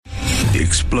The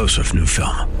explosive new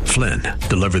film, Flynn,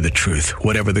 deliver the truth,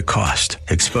 whatever the cost,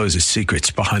 exposes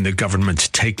secrets behind the government's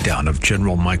takedown of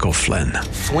General Michael Flynn.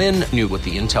 Flynn knew what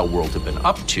the intel world had been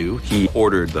up to. He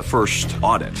ordered the first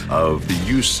audit of the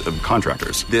use of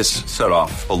contractors. This set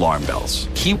off alarm bells.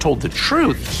 He told the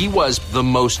truth. He was the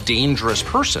most dangerous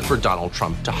person for Donald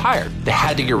Trump to hire. They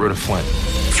had to get rid of Flynn.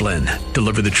 Flynn,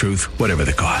 deliver the truth, whatever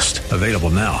the cost. Available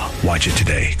now. Watch it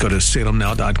today. Go to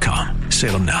salemnow.com.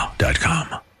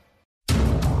 salemnow.com.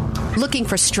 Looking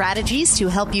for strategies to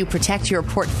help you protect your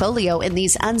portfolio in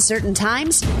these uncertain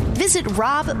times? Visit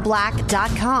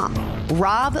robblack.com.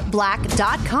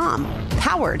 robblack.com,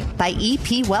 powered by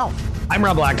EP Wealth. I'm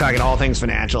Rob Black, talking all things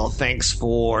financial. Thanks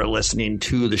for listening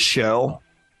to the show.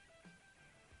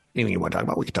 Anything you want to talk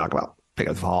about, we can talk about. Pick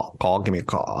up the call, give me a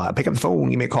call. Pick up the phone,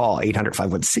 give me a call,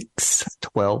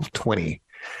 800-516-1220.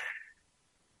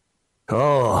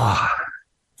 Oh,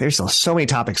 there's so many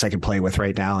topics I could play with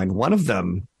right now, and one of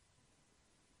them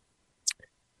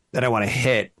that I want to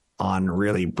hit on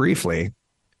really briefly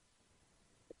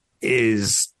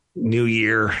is new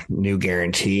year, new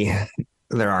guarantee.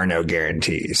 There are no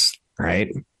guarantees,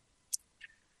 right?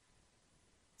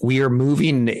 We are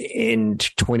moving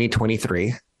into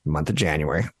 2023, month of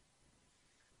January.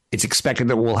 It's expected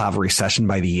that we'll have a recession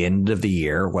by the end of the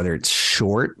year, whether it's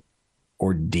short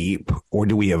or deep, or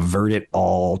do we avert it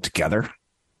all together?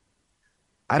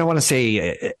 I don't want to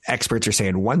say experts are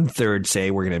saying 1/3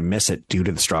 say we're going to miss it due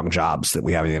to the strong jobs that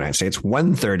we have in the United States.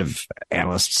 1/3 of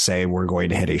analysts say we're going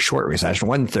to hit a short recession.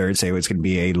 1/3 say it's going to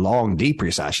be a long, deep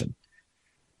recession.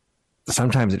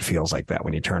 Sometimes it feels like that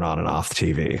when you turn on and off the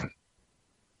TV.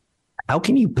 How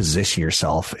can you position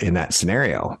yourself in that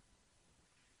scenario?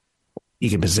 You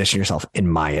can position yourself, in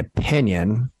my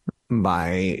opinion,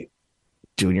 by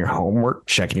doing your homework,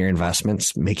 checking your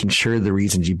investments, making sure the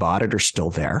reasons you bought it are still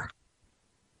there.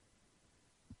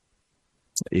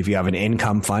 If you have an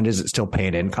income fund, is it still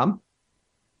paying income?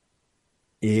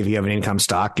 If you have an income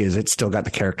stock, is it still got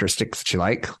the characteristics that you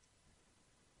like?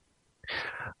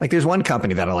 Like, there's one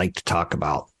company that I like to talk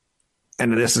about,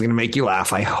 and this is going to make you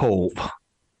laugh, I hope.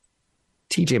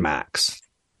 TJ Maxx.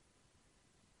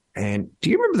 And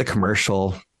do you remember the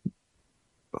commercial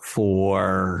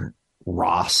for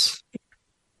Ross?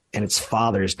 And it's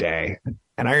Father's Day.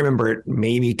 And I remember it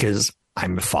maybe because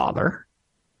I'm a father.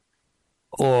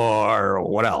 Or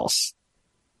what else?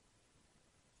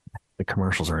 The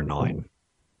commercials are annoying.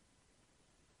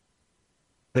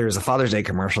 There's a Father's Day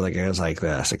commercial that goes like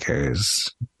this. It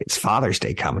goes, it's Father's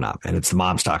Day coming up. And it's the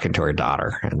mom's talking to her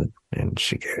daughter. And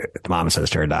the mom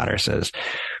says to her daughter, says,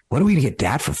 what are we going to get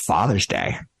Dad for Father's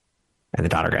Day? And the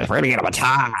daughter goes, we're going to get him a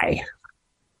tie.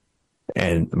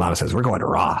 And the mom says, we're going to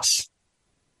Ross.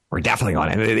 We're definitely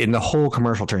going. And the whole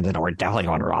commercial turns into, we're definitely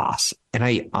going to Ross. And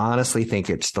I honestly think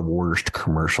it's the worst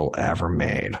commercial ever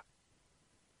made.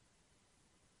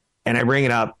 And I bring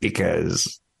it up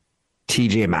because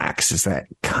TJ Maxx is that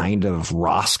kind of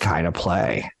Ross kind of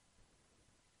play.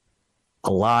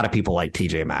 A lot of people like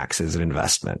TJ Maxx as an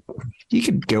investment. You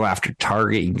can go after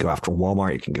Target, you can go after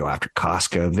Walmart, you can go after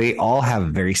Costco. They all have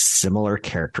very similar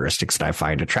characteristics that I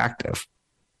find attractive.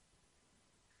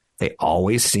 They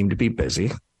always seem to be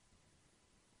busy,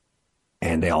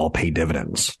 and they all pay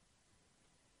dividends.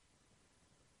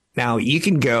 Now, you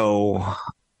can go,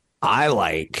 I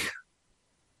like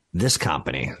this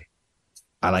company.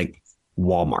 I like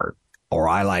Walmart, or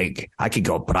I could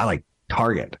go, but I like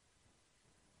Target.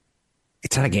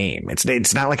 It's not a game.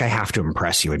 It's not like I have to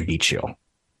impress you and beat you.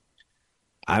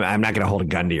 I'm not going to hold a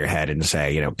gun to your head and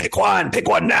say, pick one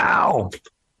now.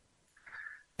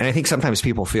 And I think sometimes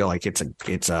people feel like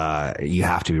you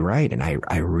have to be right. And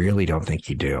I really don't think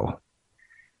you do.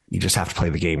 You just have to play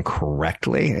the game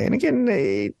correctly. And again,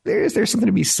 there's something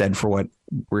to be said for what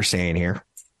we're saying here.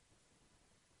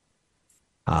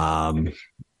 I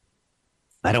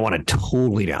don't want to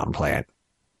totally downplay it.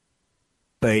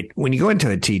 But when you go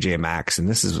into a TJ Maxx, and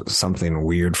this is something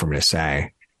weird for me to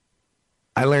say,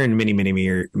 I learned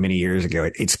many years ago,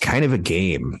 it's kind of a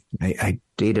game. I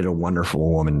dated a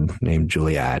wonderful woman named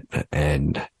Juliet,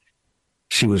 and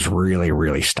she was really,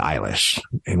 really stylish.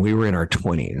 And we were in our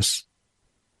 20s.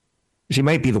 She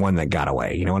might be the one that got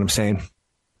away. You know what I'm saying?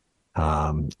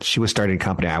 She was starting a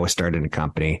company. I was starting a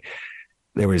company.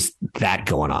 There was that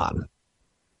going on.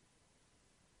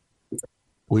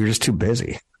 We were just too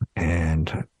busy,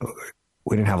 and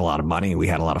we didn't have a lot of money. We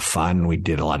had a lot of fun. We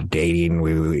did a lot of dating.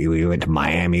 We went to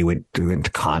Miami. We went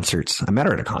to concerts. I met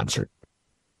her at a concert.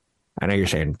 I know you're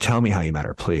saying, tell me how you met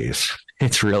her, please.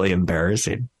 It's really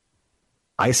embarrassing.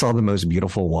 I saw the most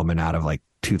beautiful woman out of like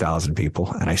 2,000 people,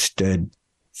 and I stood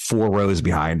 4 rows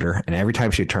behind her. And every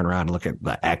time she'd turn around and look at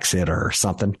the exit or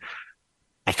something,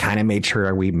 I kind of made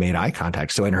sure we made eye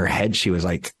contact. So in her head, she was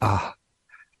like, oh,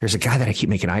 there's a guy that I keep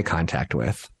making eye contact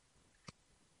with.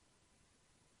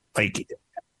 Like,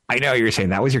 I know you're saying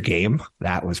that was your game.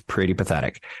 That was pretty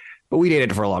pathetic. But we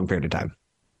dated for a long period of time.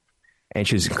 And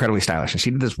she was incredibly stylish. And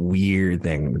she did this weird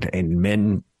thing. And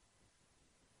men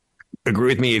agree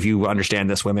with me if you understand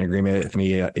this. Women agree with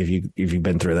me if you've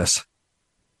been through this.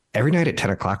 Every night at 10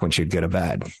 o'clock when she would go to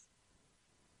bed,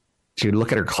 she would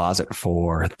look at her closet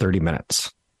for 30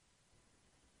 minutes.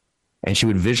 And she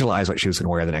would visualize what she was going to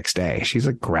wear the next day. She's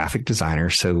a graphic designer.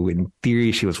 So in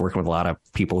theory, she was working with a lot of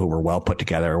people who were well put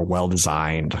together, well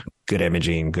designed, good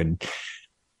imaging, good.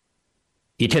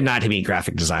 You tend not to meet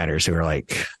graphic designers who are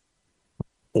like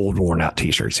old worn out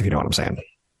t-shirts, if you know what I'm saying.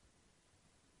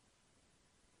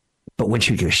 But when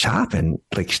she would go shopping,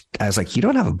 like, I was like, you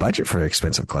don't have a budget for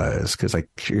expensive clothes because, like,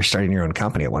 you're starting your own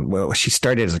company at one. Well, she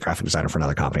started as a graphic designer for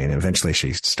another company, and eventually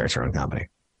she starts her own company.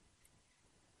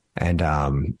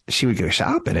 And she would go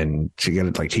shopping, and she'd go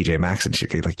to like TJ Maxx, and she'd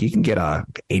go, like, you can get a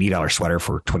 $80 sweater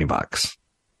for $20.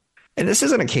 And this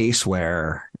isn't a case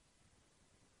where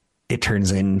it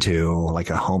turns into like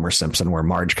a Homer Simpson where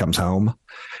Marge comes home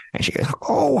and she goes,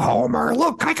 oh, Homer,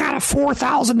 look, I got a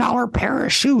 $4,000 pair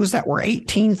of shoes that were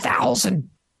 $18,000.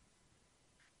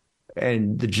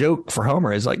 And the joke for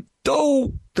Homer is like,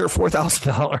 oh, they're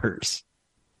 $4,000.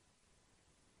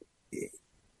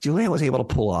 Julia was able to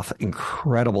pull off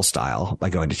incredible style by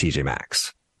going to TJ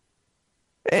Maxx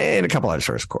and a couple other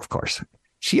stores, of course.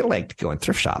 She liked going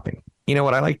thrift shopping. You know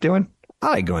what I like doing? I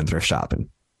like going thrift shopping.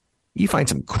 You find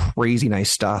some crazy nice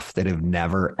stuff that have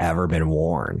never, ever been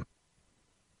worn.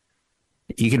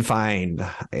 You can find,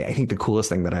 I think the coolest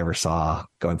thing that I ever saw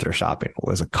going thrift shopping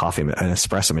was an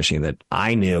espresso machine that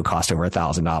I knew cost over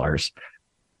 $1,000.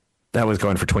 That was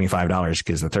going for $25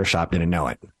 because the thrift shop didn't know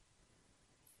it.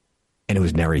 And it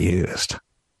was never used.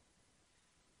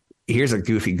 Here's a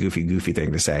goofy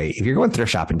thing to say. If you're going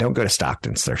thrift shopping, don't go to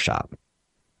Stockton's thrift shop.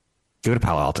 Go to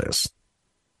Palo Alto's.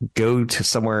 Go to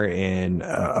somewhere in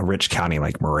a rich county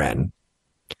like Marin.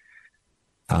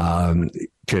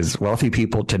 Because wealthy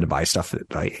people tend to buy stuff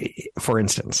that, like, for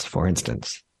instance,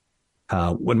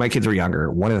 when my kids were younger,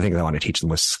 one of the things I wanted to teach them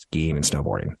was skiing and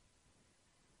snowboarding.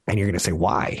 And you're going to say,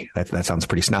 why? That sounds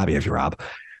pretty snobby of you, Rob.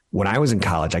 When I was in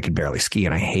college, I could barely ski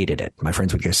and I hated it. My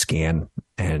friends would go skiing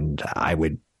and I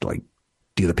would like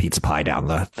do the pizza pie down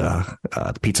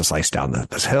the pizza slice down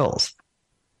those hills.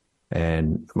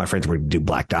 And my friends would do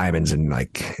black diamonds and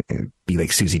like be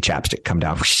like Susie Chapstick, come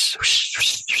down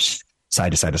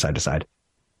side to side to side to side.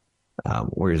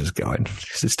 Where is this going?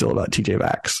 This is still about TJ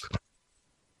Maxx.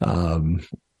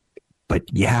 But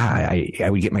yeah, I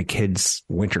would get my kids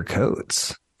winter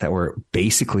coats that were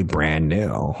basically brand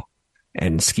new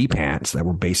and ski pants that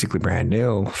were basically brand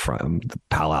new from the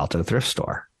Palo Alto thrift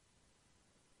store.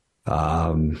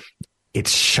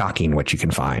 It's shocking what you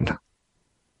can find.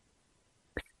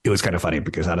 It was kind of funny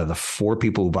because out of the four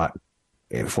people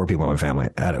in my family,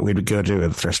 we would go to a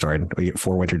thrift store and we get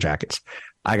 4 winter jackets.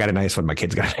 I got a nice one. My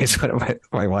kids got a nice one.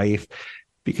 My wife,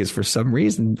 because for some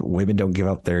reason, women don't give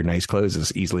up their nice clothes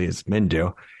as easily as men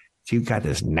do. She got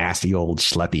this nasty old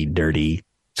schleppy, dirty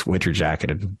winter jacket.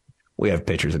 And we have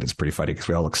pictures and it's pretty funny because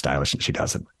we all look stylish and she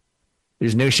doesn't.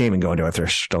 There's no shame in going to a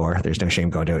thrift store. There's no shame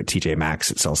going to a TJ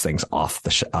Maxx. It sells things off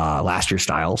the last year's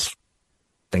styles,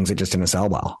 things that just didn't sell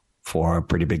well for a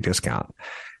pretty big discount.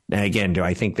 Now, again, do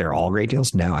I think they're all great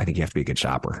deals? No, I think you have to be a good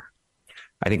shopper.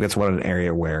 I think that's one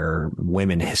area where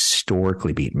women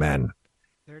historically beat men.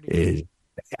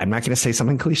 I'm not going to say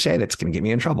something cliche that's going to get me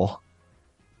in trouble,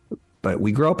 but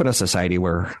we grow up in a society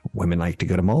where women like to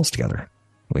go to malls together.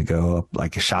 We go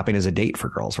like shopping as a date for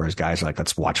girls, whereas guys are like,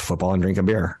 let's watch football and drink a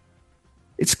beer.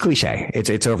 It's cliche. It's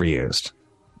overused,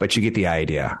 but you get the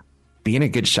idea. Being a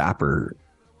good shopper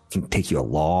can take you a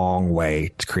long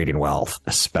way to creating wealth,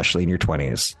 especially in your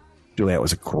 20s. Juliet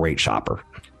was a great shopper.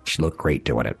 She looked great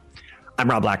doing it. I'm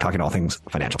Rob Black, talking all things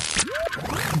financial.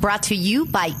 Brought to you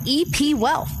by EP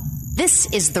Wealth.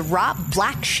 This is the Rob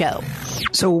Black Show.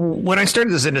 So when I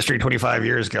started this industry 25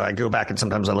 years ago, I go back and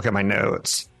sometimes I look at my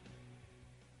notes.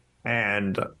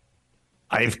 And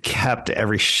I've kept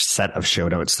every set of show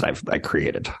notes that I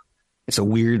created. It's a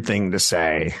weird thing to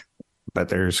say, but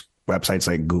there's websites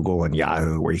like Google and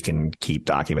Yahoo where you can keep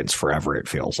documents forever, it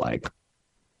feels like.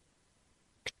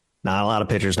 Not a lot of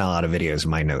pictures, not a lot of videos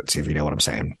in my notes, if you know what I'm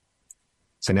saying.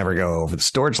 So I never go over the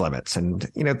storage limits. And,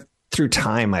 you know, through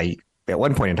time, at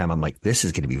one point in time, I'm like, this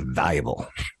is going to be valuable.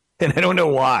 And I don't know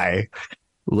why.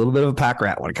 A little bit of a pack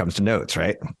rat when it comes to notes,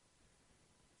 right?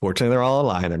 Fortunately, they're all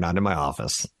online. They're not in my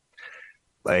office.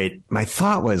 But my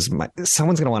thought was,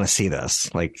 someone's going to want to see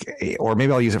this, like, or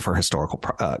maybe I'll use it for historical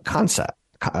concept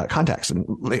context. And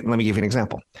let me give you an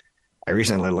example. I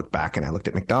recently looked back and I looked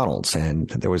at McDonald's, and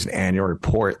there was an annual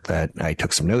report that I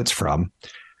took some notes from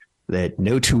that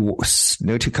no two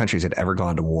countries had ever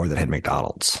gone to war that had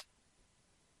McDonald's.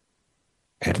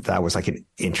 And that was like an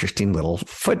interesting little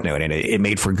footnote, and it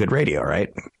made for good radio,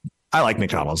 right? I like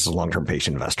McDonald's as a long-term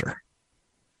patient investor.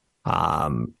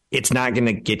 It's not going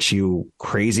to get you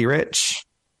crazy rich,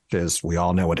 because we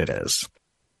all know what it is.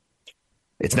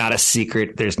 It's not a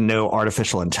secret. There's no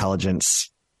artificial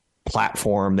intelligence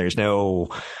platform. There's no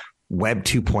Web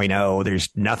 2.0. There's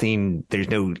nothing. There's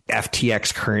no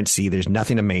FTX currency. There's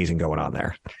nothing amazing going on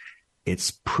there.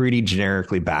 It's pretty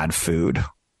generically bad food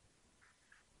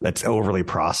that's overly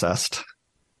processed.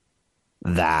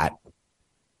 That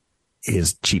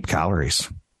is cheap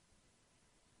calories.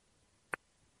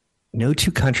 No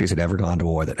two countries had ever gone to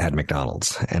war that had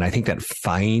McDonald's. And I think that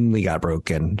finally got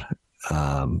broken.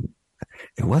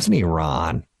 It wasn't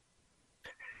Iran,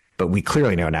 but we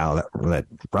clearly know now that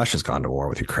Russia's gone to war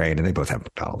with Ukraine, and they both have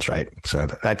McDonald's, right? So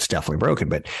that's definitely broken.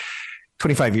 But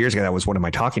 25 years ago, that was one of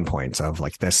my talking points of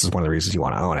like, this is one of the reasons you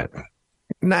want to own it.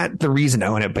 Not the reason to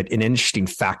own it, but an interesting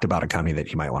fact about a company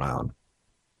that you might want to own.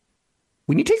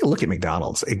 When you take a look at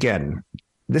McDonald's, again,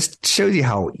 this shows you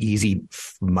how easy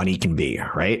money can be,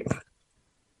 right?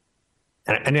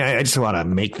 And I just want to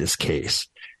make this case.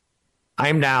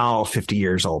 I'm now 50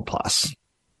 years old plus.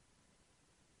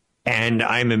 And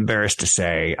I'm embarrassed to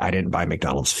say I didn't buy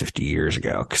McDonald's 50 years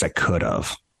ago because I could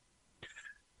have.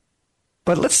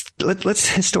 But let's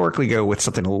historically go with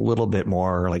something a little bit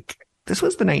more like, this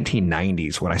was the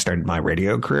 1990s when I started my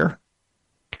radio career.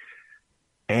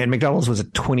 And McDonald's was a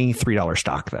 $23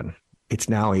 stock then. It's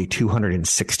now a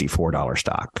 $264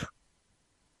 stock.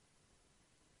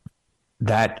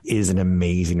 That is an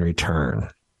amazing return.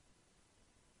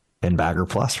 And Bagger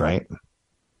Plus, right?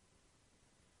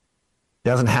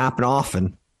 Doesn't happen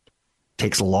often.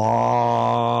 Takes a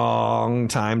long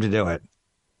time to do it.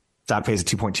 Stock pays a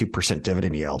 2.2%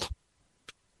 dividend yield.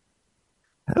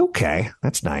 Okay,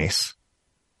 that's nice.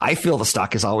 I feel the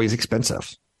stock is always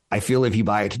expensive. I feel if you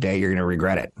buy it today, you're going to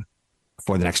regret it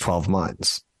for the next 12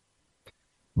 months.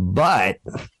 But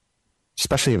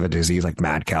especially if a disease like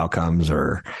mad cow comes,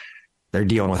 or they're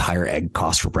dealing with higher egg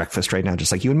costs for breakfast right now,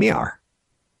 just like you and me are.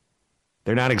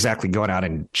 They're not exactly going out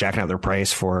and jacking up their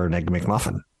price for an Egg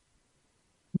McMuffin,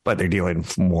 but they're dealing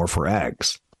more for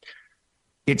eggs.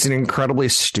 It's an incredibly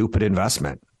stupid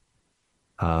investment.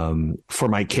 For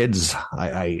my kids,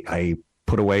 I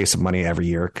put away some money every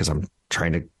year because I'm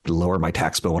trying to lower my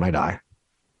tax bill when I die.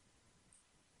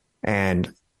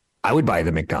 And I would buy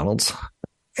the McDonald's.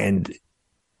 And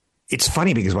it's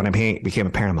funny because when I became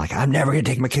a parent, I'm like, I'm never going to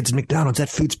take my kids to McDonald's. That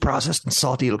food's processed and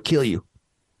salty. It'll kill you.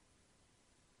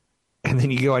 And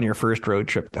then you go on your first road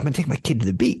trip. I'm going to take my kid to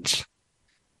the beach.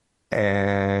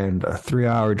 And a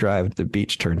 3-hour drive to the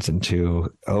beach turns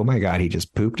into, oh my God, he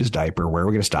just pooped his diaper. Where are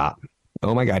we going to stop?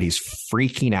 Oh my God, he's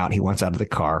freaking out. He wants out of the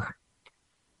car.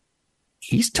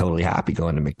 He's totally happy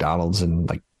going to McDonald's and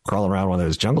like crawling around one of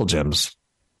those jungle gyms.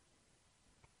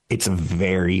 It's a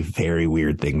very, very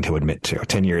weird thing to admit to.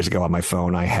 10 years ago on my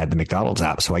phone, I had the McDonald's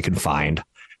app so I could find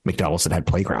McDonald's that had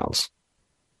playgrounds.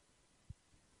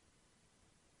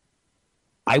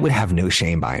 I would have no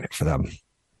shame buying it for them.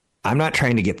 I'm not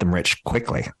trying to get them rich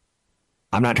quickly.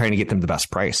 I'm not trying to get them the best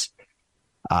price.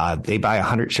 They buy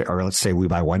 100 shares, or let's say we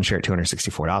buy one share at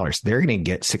 $264. They're going to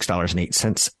get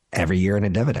 $6.08 every year in a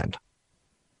dividend.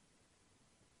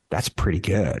 That's pretty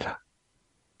good.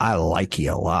 I like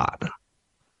you a lot.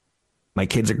 My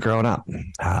kids are growing up.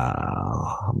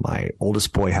 My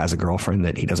oldest boy has a girlfriend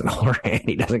that he doesn't hold her hand.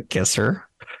 He doesn't kiss her.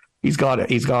 He's gone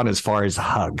as far as a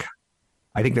hug.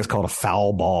 I think that's called a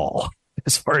foul ball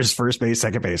as far as first base,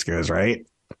 second base goes, right?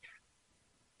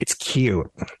 It's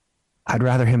cute. I'd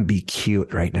rather him be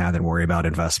cute right now than worry about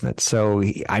investment. So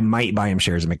I might buy him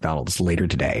shares of McDonald's later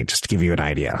today, just to give you an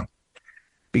idea.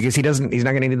 Because he's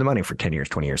not going to need the money for 10 years,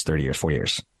 20 years, 30 years, 40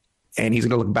 years. And he's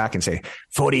going to look back and say,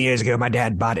 40 years ago, my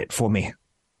dad bought it for me.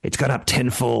 It's gone up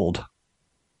tenfold.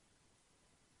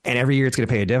 And every year it's going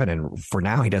to pay a dividend. For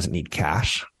now, he doesn't need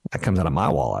cash. That comes out of my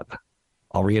wallet.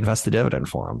 I'll reinvest the dividend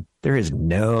for him. There is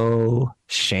no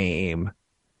shame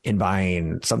in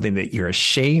buying something that you're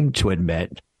ashamed to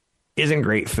admit isn't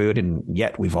great food, and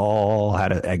yet we've all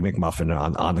had an Egg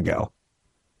McMuffin on the go.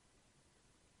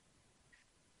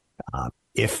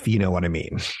 If you know what I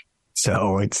mean.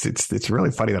 So it's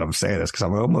really funny that I'm saying this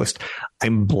because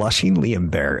I'm blushingly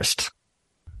embarrassed.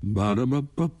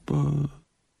 Ba-da-ba-ba-ba.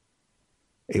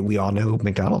 We all know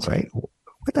McDonald's, right?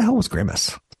 What the hell was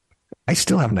Grimace? I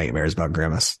still have nightmares about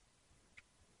Grimace.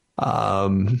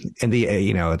 And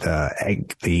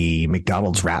the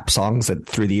McDonald's rap songs that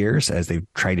through the years, as they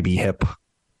try to be hip,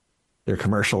 their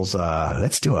commercials,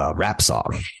 let's do a rap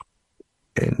song.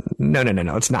 And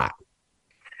no, it's not.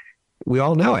 We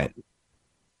all know it.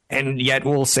 And yet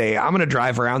we'll say, I'm going to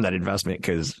drive around that investment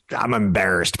because I'm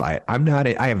embarrassed by it. I'm not.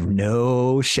 I have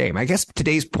no shame. I guess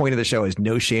today's point of the show is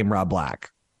no shame, Rob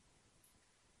Black.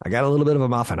 I got a little bit of a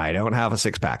muffin. I don't have a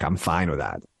six pack. I'm fine with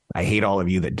that. I hate all of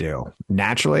you that do.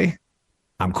 Naturally,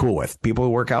 I'm cool with people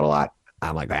who work out a lot.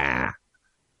 I'm like, ah.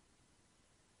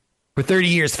 For 30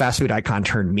 years, fast food icon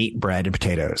turned meat, bread, and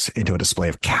potatoes into a display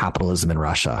of capitalism in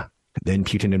Russia. Then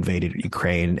Putin invaded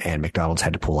Ukraine and McDonald's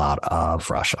had to pull out of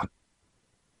Russia.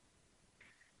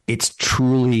 It's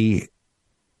truly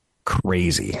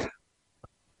crazy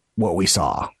what we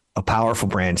saw. A powerful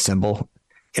brand symbol.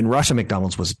 In Russia,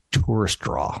 McDonald's was a tourist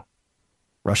draw.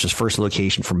 Russia's first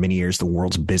location for many years, the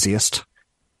world's busiest.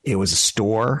 It was a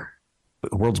store.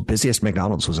 The world's busiest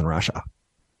McDonald's was in Russia.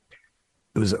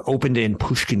 It was opened in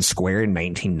Pushkin Square in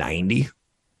 1990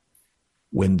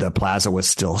 when the plaza was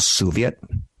still Soviet.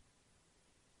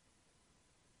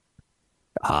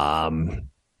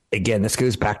 Again, this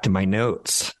goes back to my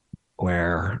notes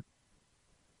where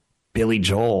Billy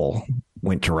Joel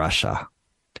went to Russia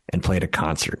and played a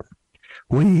concert.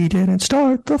 We didn't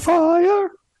start the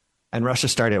fire. And Russia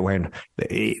started when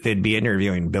they'd be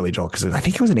interviewing Billy Joel because I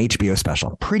think it was an HBO special.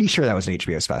 I'm pretty sure that was an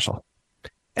HBO special.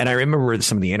 And I remember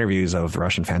some of the interviews of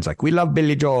Russian fans like, we love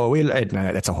Billy Joel.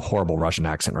 That's a horrible Russian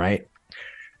accent, right?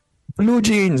 Blue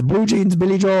jeans,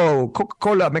 Billy Joel,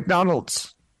 Coca-Cola,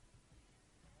 McDonald's.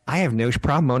 I have no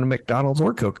problem owning McDonald's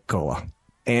or Coca-Cola.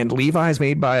 And Levi's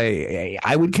made by,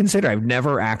 I would consider, I've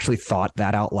never actually thought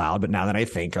that out loud, but now that I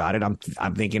think about it, I'm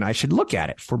thinking I should look at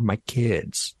it for my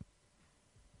kids.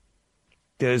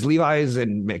 Does Levi's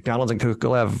and McDonald's and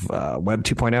Coca-Cola have Web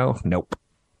 2.0? Nope.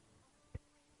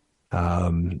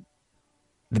 The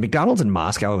McDonald's in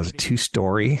Moscow was a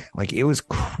 2-story. Like, it was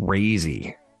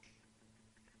crazy.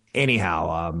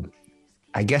 Anyhow,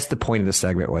 I guess the point of the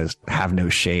segment was have no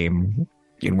shame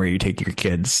in where you take your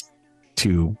kids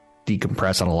to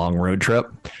decompress on a long road trip,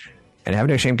 and have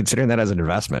no shame considering that as an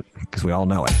investment because we all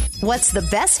know it. What's the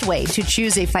best way to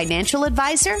choose a financial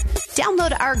advisor?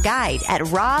 Download our guide at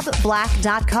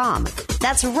robblack.com.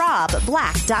 That's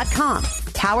robblack.com.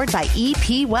 Powered by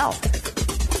EP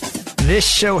Wealth. This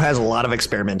show has a lot of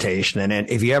experimentation in it.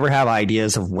 If you ever have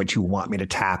ideas of what you want me to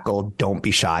tackle, don't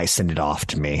be shy. Send it off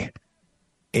to me.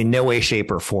 In no way, shape,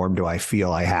 or form do I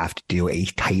feel I have to do a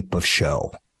type of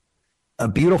show. A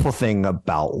beautiful thing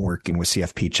about working with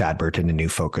CFP Chad Burton and New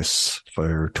Focus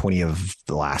for 20 of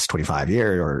the last 25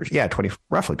 years,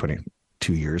 roughly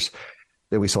 22 years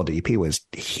that we sold to EP was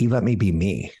he let me be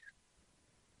me.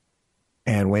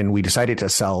 And when we decided to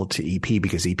sell to EP,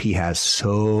 because EP has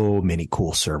so many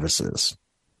cool services,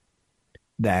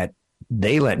 that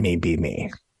they let me be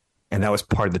me. And that was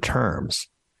part of the terms.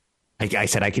 I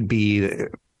said I could be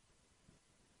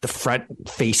the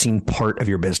front-facing part of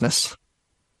your business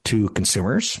to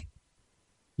consumers.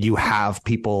 You have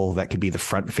people that could be the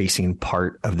front-facing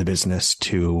part of the business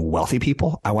to wealthy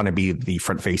people. I want to be the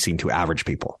front-facing to average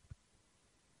people.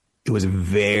 It was a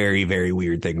very, very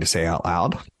weird thing to say out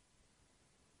loud,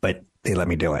 but they let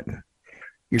me do it.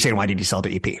 You're saying, why did you sell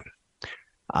to EP?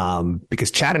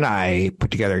 Because Chad and I put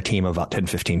together a team of about 10,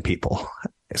 15 people.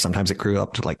 Sometimes it grew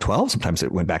up to like 12. Sometimes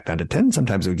it went back down to 10.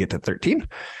 Sometimes it would get to 13.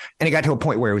 And it got to a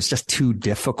point where it was just too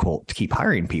difficult to keep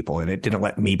hiring people. And it didn't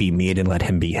let me be me. It didn't let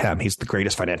him be him. He's the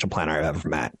greatest financial planner I've ever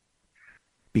met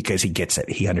because he gets it.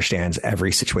 He understands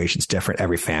every situation's different.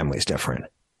 Every family's different.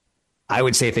 I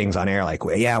would say things on air like,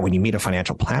 well, yeah, when you meet a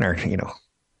financial planner, show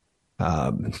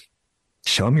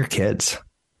them your kids.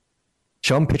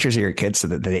 Show them pictures of your kids so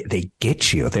that they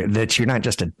get you, that you're not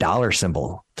just a dollar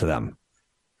symbol to them.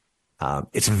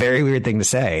 It's a very weird thing to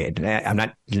say.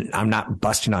 I'm not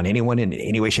busting on anyone in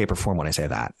any way, shape, or form when I say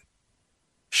that.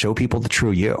 Show people the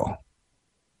true you.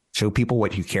 Show people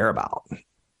what you care about.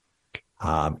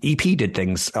 EP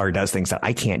does things that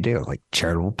I can't do, like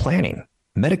charitable planning,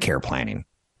 Medicare planning,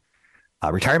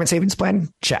 retirement savings plan.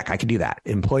 Check. I can do that.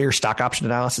 Employer stock option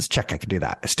analysis. Check. I can do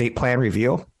that. Estate plan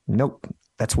review. Nope.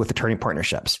 That's with attorney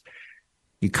partnerships.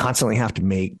 You constantly have to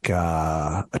make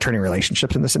attorney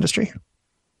relationships in this industry,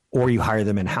 or you hire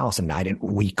them in-house. And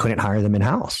we couldn't hire them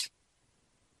in-house.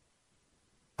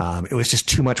 It was just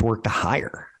too much work to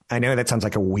hire. I know that sounds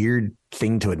like a weird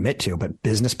thing to admit to, but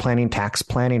business planning, tax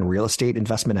planning, real estate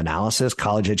investment analysis,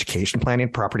 college education planning,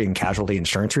 property and casualty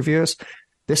insurance reviews.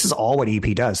 This is all what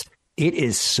EP does. It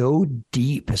is so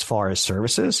deep as far as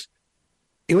services.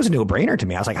 It was a no-brainer to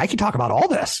me. I was like, I can talk about all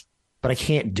this, but I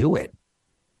can't do it.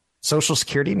 Social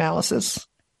Security analysis,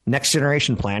 next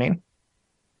generation planning.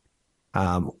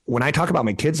 When I talk about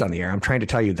my kids on the air, I'm trying to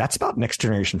tell you that's about next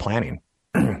generation planning.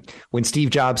 When Steve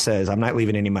Jobs says, I'm not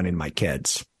leaving any money to my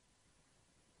kids,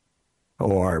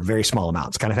 or very small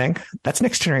amounts kind of thing, that's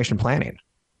next generation planning.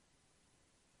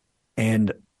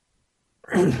 And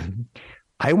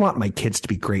I want my kids to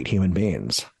be great human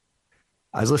beings.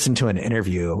 I was listening to an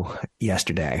interview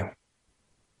yesterday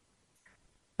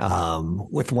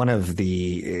with one of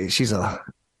she's a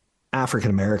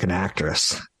African-American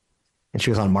actress, and she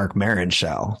was on Mark Maron's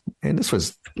show. And this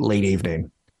was late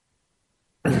evening.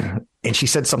 And she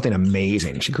said something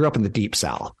amazing. She grew up in the Deep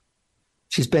South.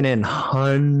 She's been in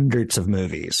hundreds of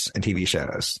movies and TV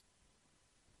shows.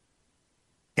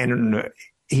 And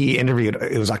he interviewed,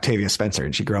 it was Octavia Spencer,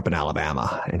 and she grew up in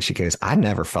Alabama. And she goes, I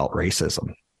never felt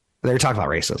racism. They were talking about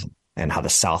racism and how the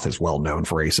South is well known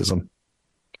for racism.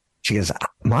 She goes,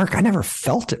 Mark, I never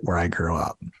felt it where I grew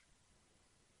up.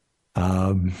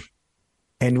 And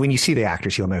when you see the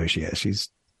actress, you'll know who she is. She's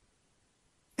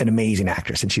an amazing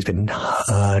actress, and she's been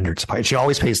hundreds of parts. She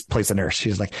always plays the nurse.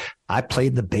 She's like, I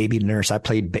played the baby nurse. I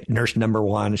played nurse number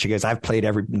one. She goes, I've played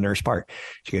every nurse part.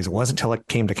 She goes, it wasn't until I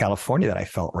came to California that I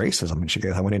felt racism. And she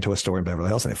goes, I went into a store in Beverly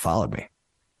Hills and they followed me.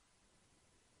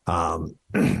 I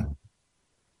don't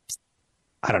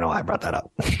know why I brought that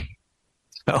up.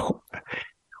 So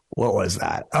what was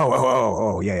that?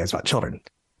 Oh, yeah, it's about children.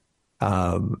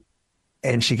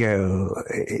 And she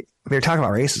they're talking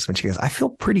about racism, and she goes, I feel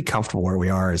pretty comfortable where we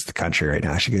are as the country right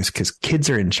now. She goes, because kids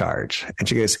are in charge. And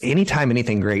she goes, anytime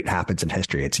anything great happens in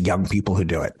history, it's young people who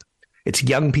do it. It's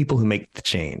young people who make the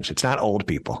change. It's not old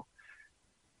people.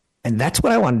 And that's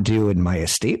what I want to do in my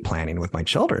estate planning with my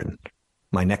children,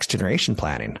 my next generation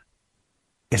planning,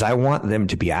 is I want them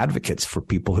to be advocates for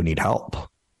people who need help.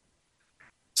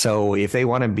 So if they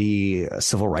want to be a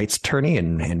civil rights attorney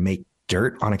and make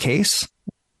dirt on a case,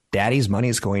 Daddy's money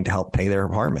is going to help pay their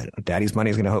apartment. Daddy's money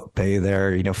is going to help pay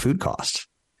their, food costs.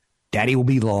 Daddy will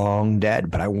be long dead,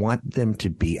 but I want them to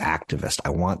be activists.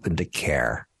 I want them to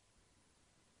care.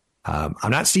 I'm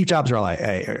not Steve Jobs, where like,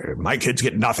 hey, my kids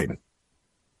get nothing.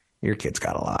 Your kids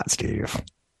got a lot, Steve.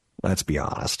 Let's be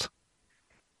honest.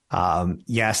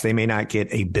 Yes, they may not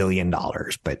get $1 billion,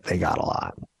 but they got a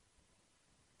lot.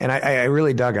 And I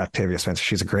really dug Octavia Spencer.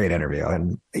 She's a great interview.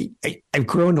 And I've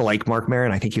grown to like Mark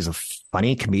Maron. I think he's a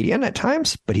funny comedian at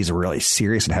times, but he's a really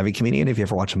serious and heavy comedian. If you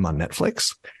ever watch him on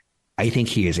Netflix, I think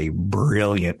he is a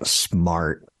brilliant,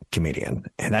 smart comedian.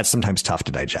 And that's sometimes tough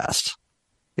to digest.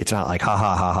 It's not like, ha,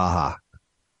 ha, ha, ha, ha.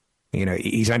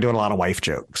 He's not doing a lot of wife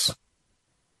jokes.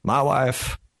 My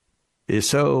wife is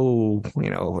so,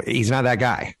 he's not that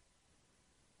guy.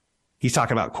 He's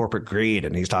talking about corporate greed,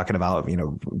 and he's talking about,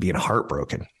 being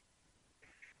heartbroken.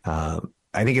 I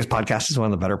think his podcast is one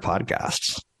of the better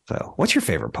podcasts. So what's your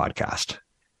favorite podcast?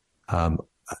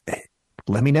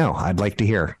 Let me know. I'd like to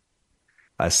hear.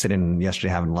 I was sitting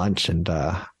yesterday having lunch, and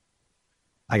I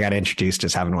got introduced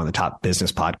as having one of the top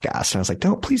business podcasts. And I was like,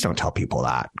 please don't tell people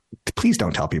that. Please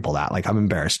don't tell people that. Like, I'm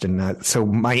embarrassed. And so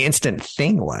my instant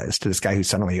thing was to this guy who's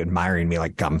suddenly admiring me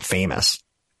like I'm famous.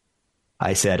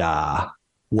 I said,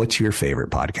 what's your favorite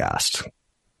podcast?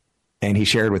 And he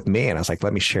shared with me, and I was like,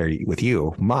 let me share with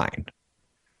you mine.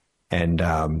 And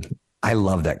I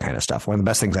love that kind of stuff. One of the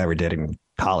best things I ever did in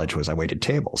college was I waited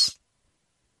tables.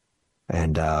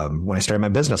 And when I started my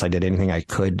business, I did anything I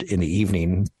could in the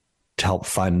evening to help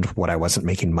fund what I wasn't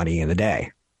making money in the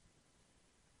day.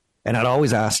 And I'd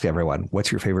always ask everyone,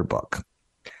 what's your favorite book?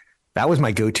 That was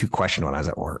my go-to question when I was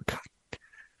at work.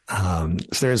 So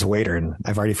there's a waiter, and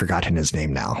I've already forgotten his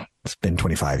name now. It's been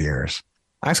 25 years.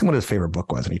 I asked him what his favorite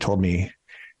book was, and he told me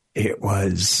it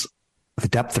was The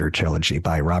Deptford Trilogy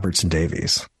by Robertson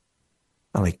Davies.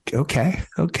 I'm like, okay.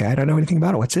 I don't know anything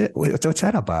about it. What's it? What's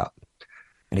that about?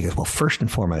 And he goes, well, first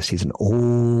and foremost, he's an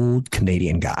old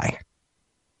Canadian guy.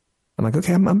 I'm like,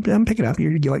 okay, I'm picking up.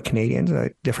 You like Canadians,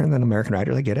 different than American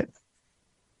writers. I get it.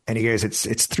 And he goes,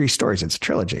 it's 3 stories. It's a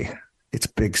trilogy. It's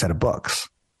a big set of books.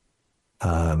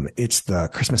 It's the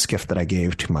Christmas gift that I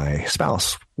gave to my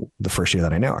spouse the first year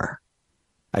that I know her.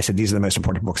 I said, these are the most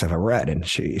important books I've ever read. And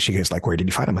she goes, like, where did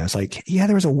you find them? I was like, yeah,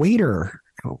 there was a waiter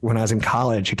when I was in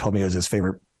college who told me it was his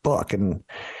favorite book. And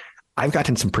I've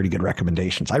gotten some pretty good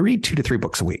recommendations. I read 2 to 3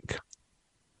 books a week.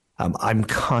 I'm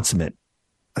consummate.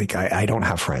 Like, I don't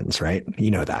have friends, right?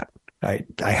 You know that. I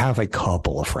have a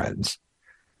couple of friends.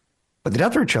 But the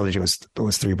Deptford Trilogy was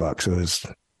 3 books. It was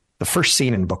the first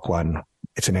scene in book 1.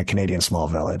 It's in a Canadian small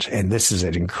village. And this is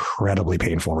an incredibly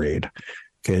painful read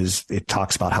because it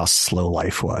talks about how slow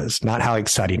life was, not how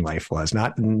exciting life was,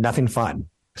 nothing fun,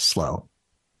 slow.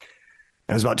 And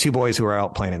it was about 2 boys who were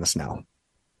out playing in the snow.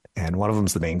 And one of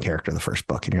them's the main character of the first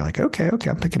book. And you're like, okay,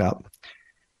 I'm picking up.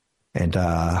 And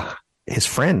his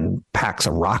friend packs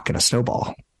a rock and a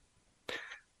snowball.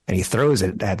 And he throws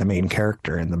it at the main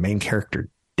character. And the main character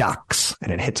ducks.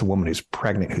 And it hits a woman who's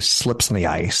pregnant, who slips on the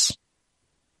ice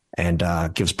and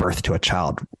gives birth to a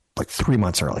child like 3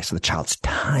 months early. So the child's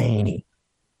tiny.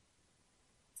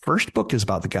 First book is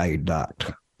about the guy who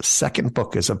ducked. The second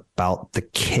book is about the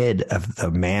kid of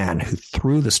the man who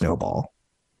threw the snowball.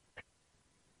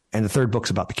 And the third book's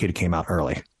about the kid who came out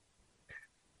early.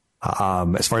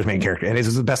 As far as main character, and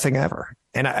it's the best thing ever.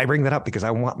 And I bring that up because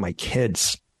I want my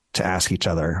kids to ask each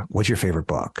other, what's your favorite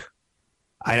book?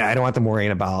 I don't want them worrying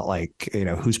about like,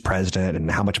 who's president and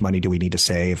how much money do we need to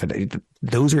save? And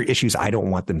those are issues I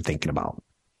don't want them thinking about.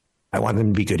 I want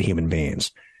them to be good human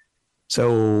beings.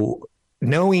 So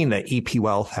knowing that EP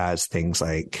Wealth has things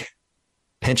like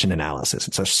pension analysis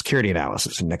and social security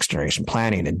analysis and next generation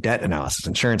planning and debt analysis,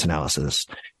 insurance analysis,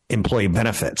 employee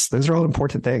benefits, those are all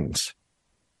important things.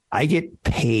 I get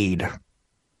paid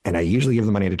and I usually give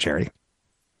the money to charity,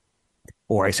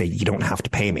 or I say, you don't have to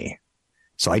pay me.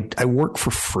 So I work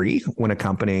for free when a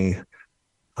company,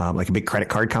 like a big credit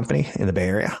card company in the Bay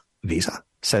Area, Visa,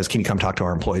 says, can you come talk to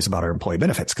our employees about our employee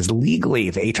benefits? Because legally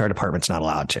the HR department's not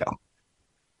allowed to.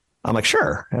 I'm like,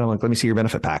 sure. And I'm like, let me see your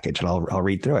benefit package and I'll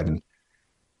read through it. And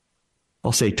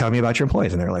I'll say, tell me about your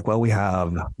employees. And they're like, well, we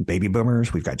have baby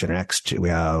boomers, we've got Gen X, we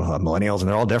have millennials, and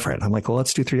they're all different. I'm like, well,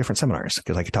 let's do 3 different seminars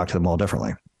because I could talk to them all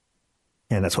differently.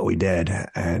 And that's what we did.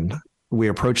 And we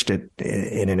approached it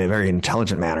in a very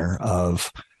intelligent manner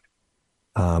of,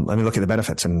 let me look at the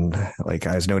benefits. And like,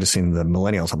 I was noticing the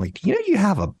millennials. I'm like, you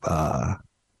have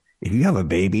if you have a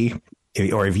baby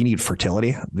or if you need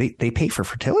fertility, they pay for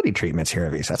fertility treatments here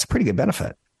at Visa. That's a pretty good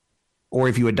benefit. Or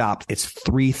if you adopt, it's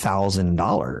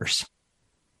 $3,000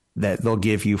 that they'll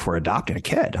give you for adopting a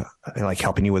kid, like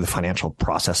helping you with the financial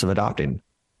process of adopting.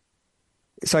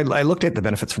 So I looked at the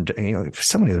benefits from, if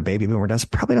someone who's a baby boomer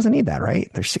probably doesn't need that,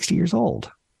 right? They're 60 years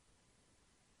old.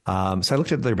 So I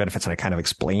looked at their benefits and I kind of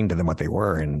explained to them what they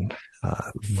were, and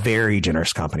very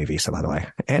generous company, Visa, by the way,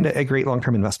 and a great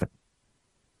long-term investment.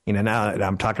 Now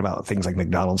I'm talking about things like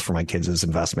McDonald's for my kids as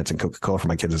investments and Coca-Cola for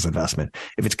my kids as investment.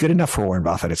 If it's good enough for Warren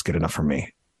Buffett, it's good enough for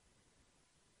me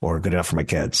or good enough for my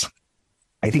kids.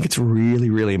 I think it's really,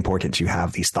 really important to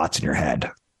have these thoughts in your head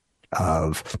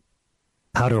of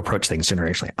how to approach things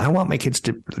generationally. I want my kids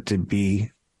to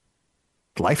be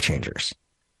life changers.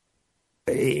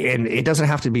 And it doesn't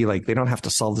have to be like, they don't have to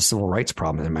solve the civil rights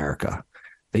problem in America.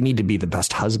 They need to be the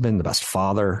best husband, the best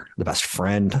father, the best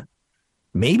friend.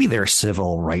 Maybe they're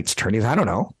civil rights attorneys. I don't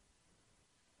know.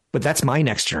 But that's my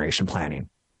next generation planning.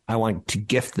 I want to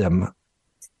gift them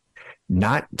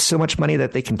not so much money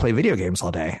that they can play video games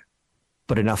all day,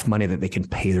 but enough money that they can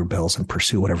pay their bills and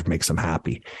pursue whatever makes them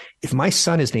happy. If my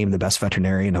son is named the best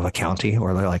veterinarian of a county,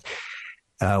 or they're like,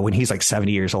 when he's like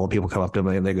 70 years old, people come up to him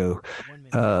and they go,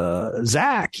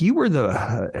 Zach, you were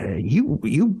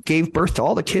you gave birth to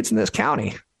all the kids in this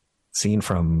county. Scene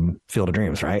from Field of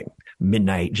Dreams, right?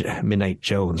 Midnight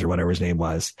Jones or whatever his name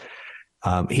was.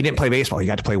 He didn't play baseball. He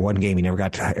got to play one game. He never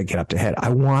got to get up to hit. I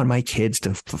want my kids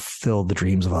to fulfill the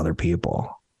dreams of other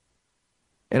people.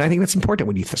 And I think that's important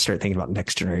when you start thinking about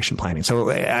next generation planning. So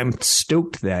I'm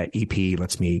stoked that EP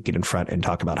lets me get in front and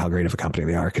talk about how great of a company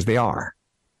they are, because they are.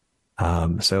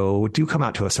 So do come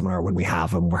out to a seminar when we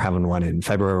have them. We're having one in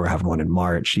February. We're having one in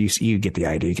March. You get the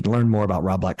idea. You can learn more about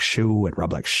Rob Black Show at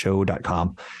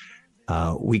robblackshow.com.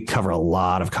 We cover a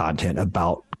lot of content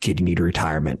about getting you to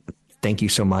retirement. Thank you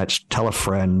so much. Tell a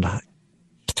friend.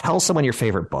 Tell someone your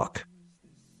favorite book.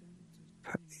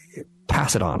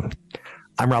 Pass it on.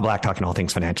 I'm Rob Black, talking all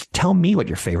things financial. Tell me what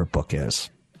your favorite book is.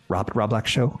 Rob at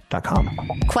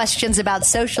robblackshow.com. Questions about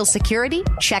Social Security?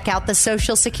 Check out the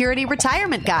Social Security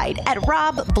Retirement Guide at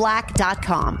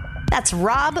robblack.com. That's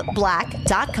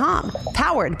robblack.com,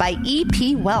 powered by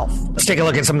EP Wealth. Let's take a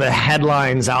look at some of the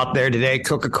headlines out there today.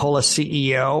 Coca-Cola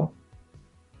CEO,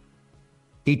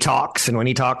 he talks, and when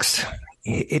he talks,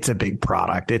 it's a big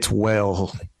product. It's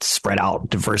well spread out,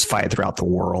 diversified throughout the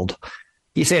world.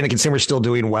 He's saying the consumer's still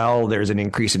doing well. There's an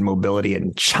increase in mobility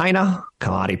in China.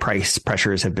 Commodity price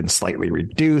pressures have been slightly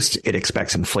reduced. It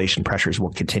expects inflation pressures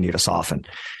will continue to soften.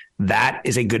 That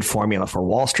is a good formula for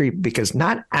Wall Street, because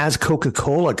not as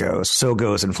Coca-Cola goes, so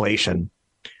goes inflation.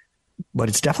 But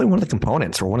it's definitely one of the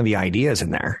components, or one of the ideas in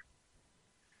there.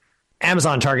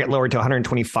 Amazon target lowered to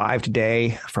 125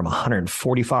 today from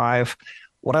 145.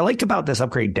 What I liked about this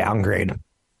upgrade downgrade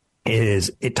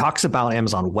is it talks about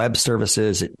Amazon Web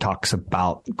Services. It talks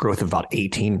about growth of about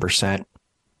 18%,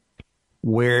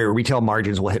 where retail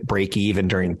margins will hit break even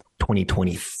during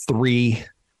 2023.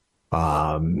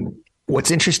 What's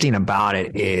interesting about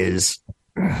it is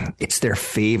it's their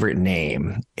favorite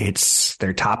name. It's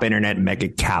their top internet mega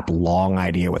cap long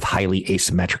idea with highly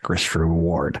asymmetric risk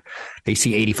reward. They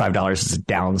see $85 as a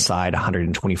downside,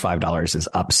 $125 as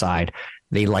upside.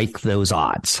 They like those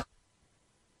odds.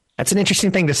 That's an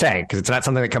interesting thing to say because it's not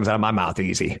something that comes out of my mouth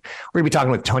easy. We're going to be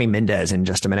talking with Tony Mendez in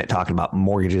just a minute, talking about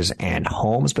mortgages and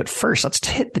homes. But first, let's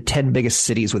hit the 10 biggest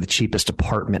cities with the cheapest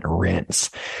apartment rents.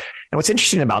 And what's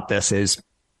interesting about this is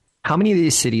how many of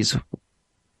these cities,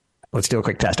 let's do a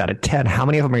quick test out of 10, how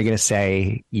many of them are you going to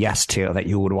say yes to that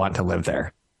you would want to live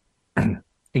there? And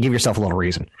give yourself a little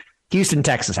reason. Houston,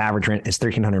 Texas, average rent is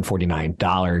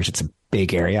 $1,349. It's a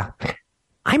big area.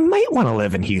 I might want to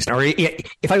live in Houston. Or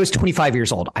if I was 25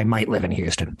 years old, I might live in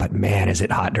Houston. But man, is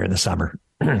it hot during the summer.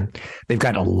 They've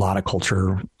got a lot of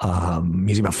culture,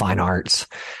 Museum of Fine Arts,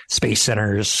 space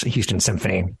centers, Houston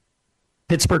Symphony.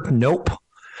 Pittsburgh, nope.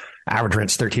 Average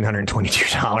rent's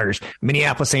 $1,322.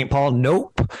 Minneapolis, St. Paul,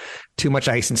 nope. Too much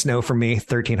ice and snow for me.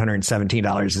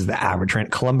 $1,317 is the average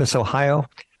rent. Columbus, Ohio.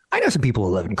 I know some people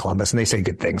who live in Columbus and they say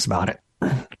good things about it.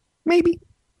 Maybe.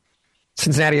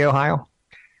 Cincinnati, Ohio.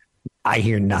 I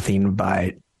hear nothing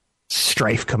but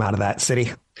strife come out of that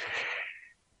city.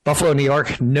 Buffalo, New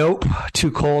York. Nope.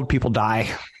 Too cold. People die.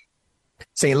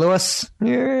 St. Louis.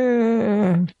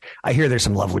 Yeah. I hear there's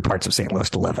some lovely parts of St.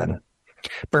 Louis to live in.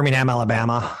 Birmingham,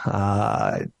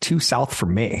 Alabama. Too south for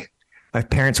me. My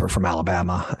parents were from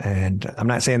Alabama, and I'm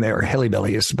not saying they were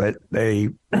hillbillies, but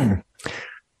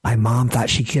my mom thought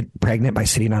she could get pregnant by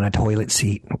sitting on a toilet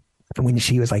seat when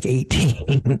she was like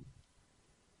 18.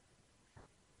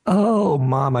 Oh,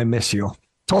 Mom, I miss you.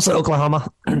 Tulsa, Oklahoma.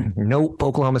 Nope.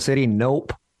 Oklahoma City.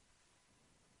 Nope.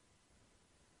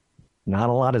 Not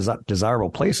a lot of desirable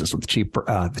places with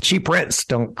the cheap rents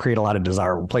don't create a lot of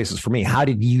desirable places for me. How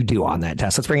did you do on that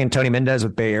test? Let's bring in Tony Mendez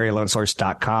with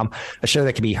BayAreaLoanSource.com, a show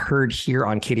that can be heard here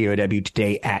on KDOW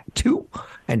today at 2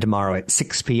 and tomorrow at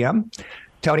 6 p.m.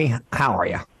 Tony, how are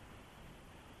you?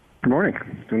 Good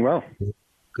morning. Doing well.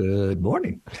 Good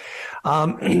morning.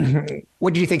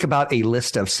 What do you think about a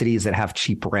list of cities that have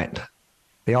cheap rent?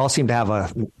 They all seem to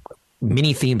have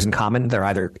many themes in common. They're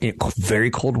either in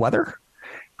very cold weather,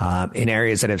 in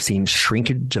areas that have seen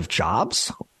shrinkage of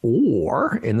jobs,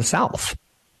 or in the South.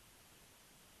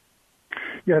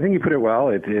 Yeah, I think you put it well.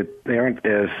 They aren't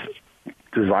as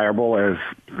desirable as,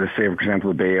 let's say, for example,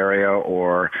 the Bay Area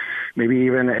or maybe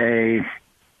even a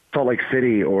Salt Lake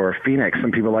City or Phoenix.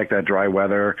 Some people like that dry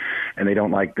weather, and they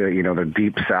don't like the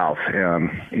deep South,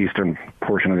 eastern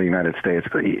portion of the United States.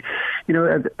 But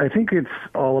I think it's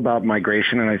all about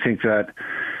migration, and I think that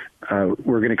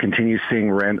we're going to continue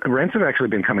seeing rents have actually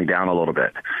been coming down a little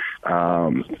bit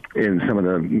in some of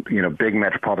the big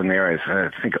metropolitan areas. I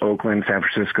think Oakland, San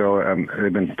Francisco,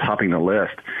 they've been topping the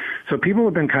list. So people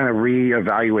have been kind of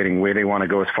reevaluating where they want to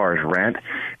go as far as rent,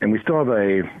 and we still have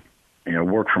a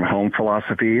work from home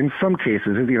philosophy. In some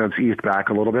cases, it's eased back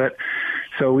a little bit.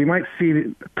 So we might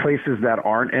see places that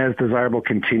aren't as desirable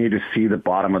continue to see the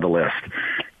bottom of the list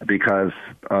because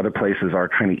other places are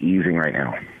kind of easing right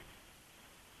now.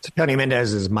 So Tony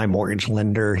Mendez is my mortgage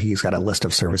lender. He's got a list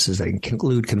of services that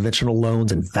include conventional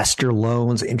loans, investor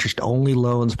loans, interest-only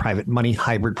loans, private money,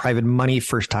 hybrid private money,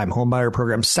 first-time homebuyer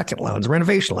programs, second loans,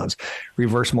 renovation loans,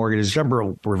 reverse mortgages,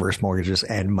 jumbo reverse mortgages,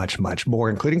 and much, much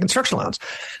more, including construction loans.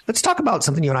 Let's talk about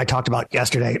something you and I talked about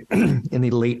yesterday in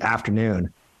the late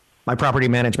afternoon. My property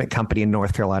management company in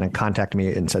North Carolina contacted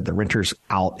me and said the renter's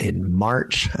out in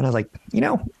March. And I was like, I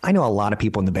know a lot of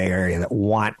people in the Bay Area that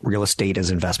want real estate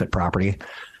as investment property.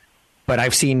 But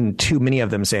I've seen too many of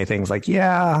them say things like,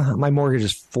 yeah, my mortgage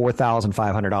is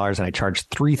 $4,500 and I charge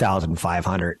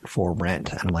 $3,500 for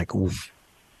rent. And I'm like, oof.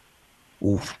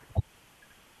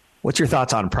 What's your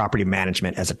thoughts on property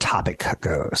management as a topic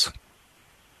goes?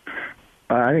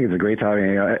 I think it's a great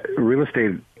topic. Real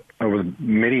estate over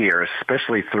many years,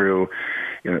 especially through,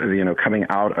 coming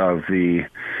out of the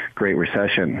Great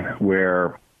Recession,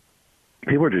 where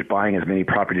people are just buying as many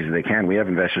properties as they can. We have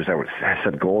investors that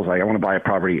set goals like, I want to buy a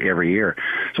property every year.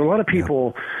 So a lot of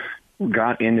people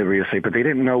got into real estate, but they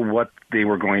didn't know what they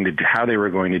were going to do, how they were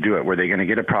going to do it. Were they going to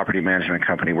get a property management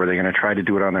company? Were they going to try to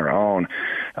do it on their own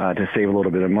to save a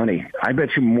little bit of money? I bet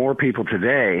you more people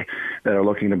today that are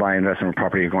looking to buy investment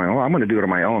property are going, I'm going to do it on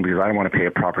my own because I don't want to pay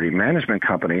a property management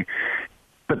company,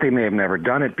 but they may have never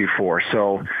done it before.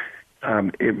 So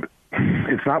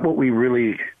it's not what we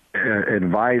really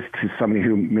advise to somebody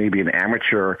who may be an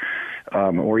amateur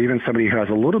or even somebody who has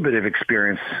a little bit of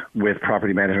experience with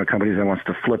property management companies and wants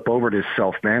to flip over to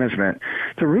self-management.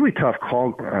 It's a really tough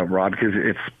call, Rob, because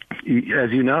it's,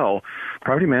 as you know,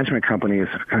 property management companies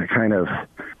kind of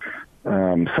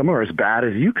some are as bad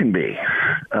as you can be.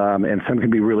 and some can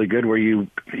be really good where you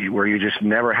just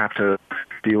never have to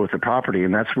deal with the property,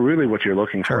 and that's really what you're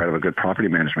looking for out of a good property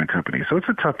management company. So it's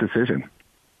a tough decision.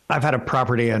 I've had a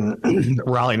property in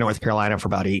Raleigh, North Carolina for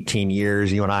about 18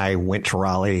 years. You and I went to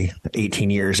Raleigh 18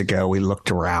 years ago. We looked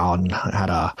around, had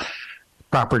a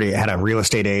property, had a real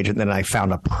estate agent, then I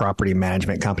found a property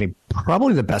management company.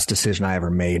 Probably the best decision I ever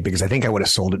made, because I think I would have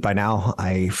sold it by now.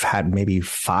 I've had maybe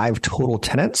 5 total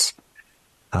tenants.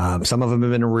 Some of them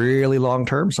have been really long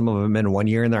term. Some of them have been 1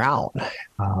 year and they're out.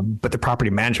 But the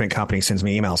property management company sends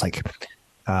me emails like,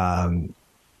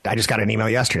 I just got an email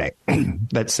yesterday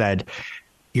that said,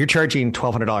 you're charging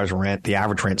 $1,200 rent. The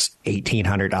average rent's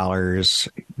 $1,800.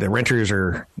 The renters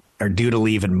are due to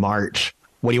leave in March.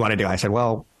 What do you want to do? I said,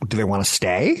 well, do they want to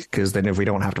stay? Because then if we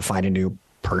don't have to find a new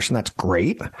person, that's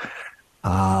great.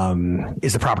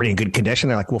 Is the property in good condition?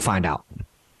 They're like, we'll find out.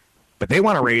 But they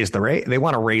want to raise the rate. They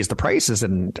want to raise the prices.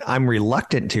 And I'm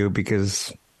reluctant to,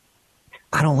 because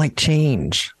I don't like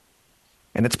change.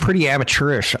 And it's pretty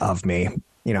amateurish of me.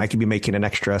 You know, I could be making an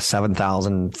extra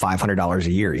 $7,500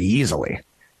 a year easily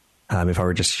if I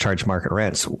were just to charge market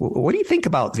rents. What do you think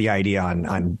about the idea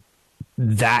on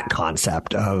that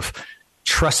concept of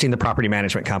trusting the property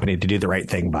management company to do the right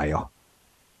thing by you?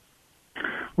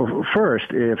 Well, first,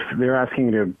 if they're asking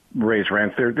you to raise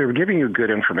rents, they're giving you good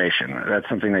information. That's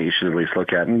something that you should at least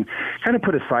look at, and kind of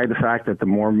put aside the fact that the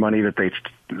more money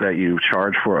that you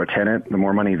charge for a tenant, the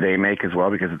more money they make as well,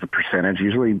 because it's a percentage,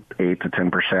 usually 8 to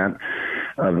 10%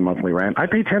 of the monthly rent. I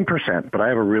pay 10%, but I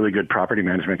have a really good property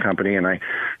management company, and I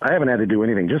haven't had to do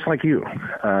anything, just like you.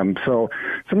 So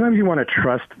sometimes you want to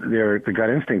trust the gut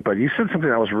instinct. But you said something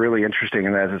that was really interesting,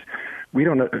 and that is, we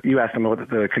don't know. You asked them what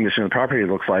the condition of the property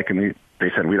looks like, and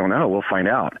they said, we don't know. We'll find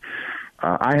out.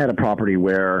 I had a property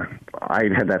where I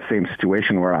had that same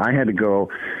situation where I had to go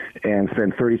and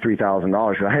spend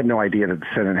 $33,000. I had no idea that the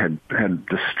tenant had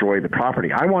destroyed the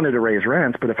property. I wanted to raise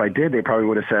rents, but if I did, they probably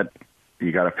would have said,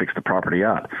 you got to fix the property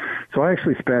up. So I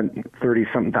actually spent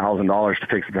 $30-something thousand to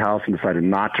fix the house and decided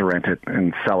not to rent it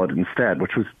and sell it instead,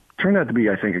 which turned out to be,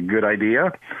 I think, a good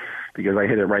idea because I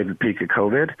hit it right at the peak of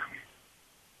COVID.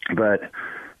 But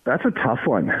that's a tough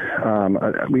one.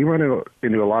 We run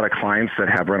into a lot of clients that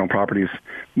have rental properties.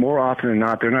 More often than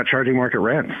not, they're not charging market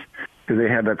rents because they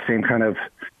have that same kind of,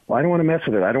 well, I don't want to mess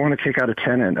with it. I don't want to kick out a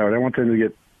tenant, or I don't want them to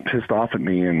get pissed off at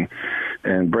me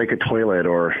and break a toilet,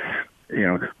 or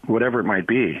whatever it might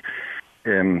be.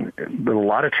 But a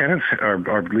lot of tenants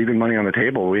are leaving money on the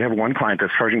table. We have one client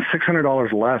that's charging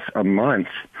 $600 less a month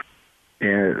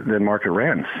than market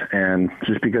rents, and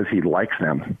just because he likes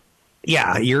them.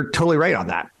 Yeah, you're totally right on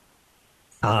that.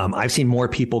 I've seen more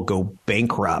people go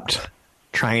bankrupt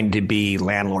trying to be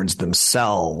landlords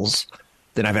themselves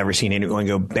than I've ever seen anyone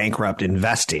go bankrupt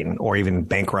investing, or even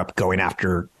bankrupt going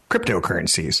after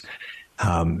cryptocurrencies.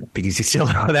 Because you still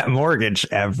owe that mortgage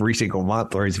every single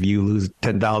month, or if you lose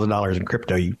 $10,000 in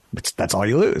crypto, that's all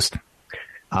you lose.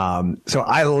 So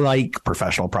I like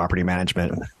professional property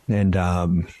management, and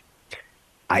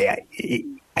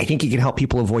I think it can help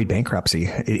people avoid bankruptcy.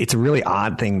 It's a really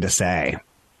odd thing to say,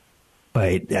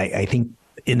 but I think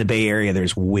in the Bay Area,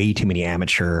 there's way too many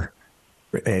amateur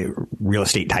real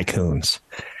estate tycoons.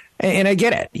 And I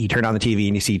get it. You turn on the TV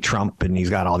and you see Trump and he's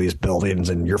got all these buildings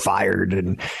and you're fired.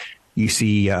 And you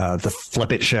see the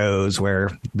Flip It shows where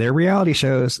they're reality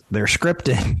shows. They're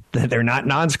scripted. They're not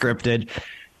non-scripted.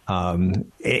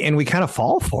 And we kind of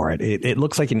fall for it. It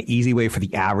looks like an easy way for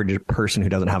the average person who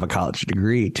doesn't have a college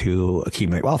degree to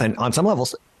accumulate wealth. And on some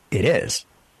levels, it is.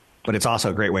 But it's also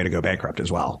a great way to go bankrupt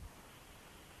as well.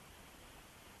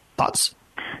 Thoughts?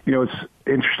 What's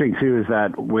interesting, too, is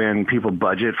that when people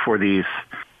budget for these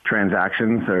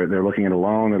transactions, they're looking at a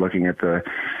loan, they're looking at the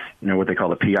what they call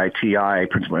the PITI,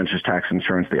 principal interest tax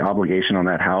insurance, the obligation on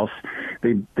that house.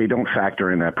 They don't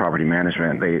factor in that property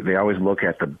management. They always look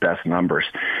at the best numbers,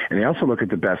 and they also look at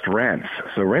the best rents.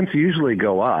 So rents usually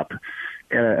go up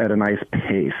at a nice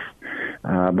pace,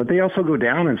 but they also go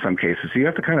down in some cases. So you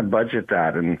have to kind of budget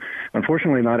that, and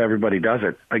unfortunately, not everybody does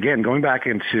it. Again, going back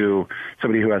into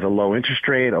somebody who has a low interest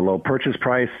rate, a low purchase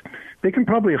price, they can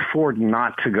probably afford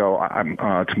not to go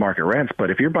to market rents. But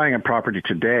if you're buying a property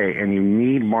today and you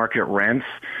need market rents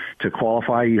to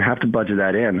qualify, you have to budget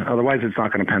that in. Otherwise, it's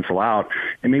not going to pencil out,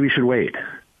 and maybe you should wait.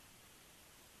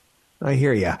 I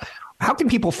hear you. How can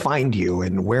people find you,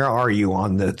 and where are you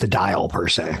on the dial, per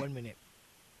se? 1 minute.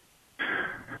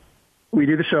 We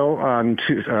do the show on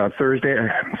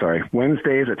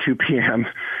Wednesdays at 2 p.m.,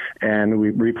 and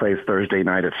we replays Thursday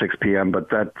night at 6 p.m., but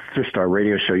that's just our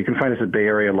radio show. You can find us at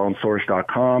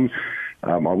BayAreaLoanSource.com.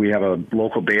 We have a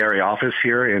local Bay Area office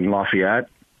here in Lafayette,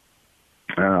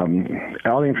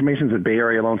 All the information is at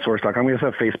BayAreaLoanSource.com. We also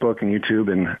have Facebook and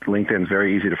YouTube and LinkedIn. It's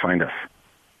very easy to find us.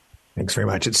 Thanks very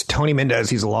much. It's Tony Mendez.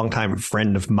 He's a longtime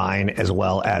friend of mine, as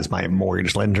well as my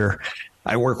mortgage lender.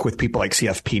 I work with people like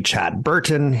CFP Chad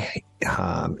Burton,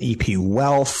 EP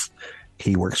Wealth.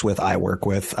 I work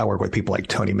with people like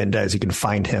Tony Mendez. You can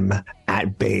find him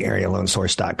at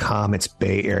BayAreaLoanSource.com. It's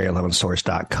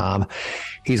BayAreaLoanSource.com.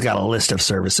 He's got a list of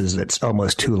services that's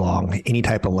almost too long. Any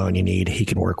type of loan you need, he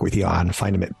can work with you on.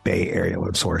 Find him at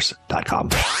BayAreaLoanSource.com.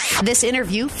 This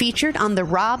interview featured on The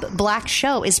Rob Black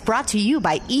Show is brought to you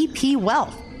by EP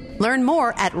Wealth. Learn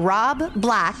more at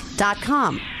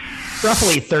RobBlack.com.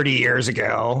 Roughly 30 years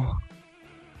ago,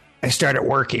 I started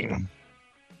working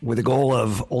with the goal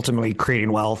of ultimately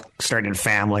creating wealth, starting a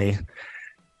family.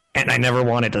 And I never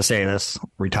wanted to say this,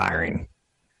 retiring.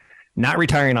 Not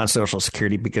retiring on Social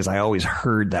Security, because I always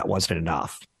heard that wasn't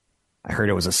enough. I heard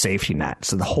it was a safety net.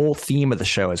 So the whole theme of the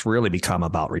show has really become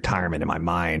about retirement in my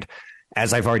mind.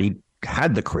 As I've already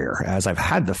had the career, as I've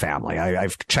had the family,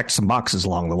 I've checked some boxes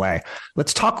along the way.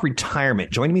 Let's talk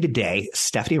retirement. Joining me today,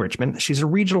 Stephanie Richmond. She's a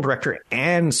regional director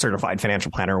and certified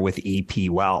financial planner with EP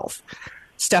Wealth.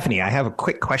 Stephanie, I have a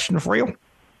quick question for you.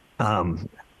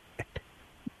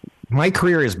 My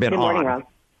career has been Good morning, on. Rob.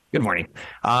 Good morning.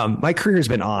 My career has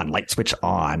been on, light switch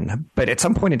on, but at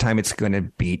some point in time, it's going to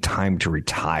be time to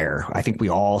retire. I think we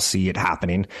all see it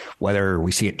happening, whether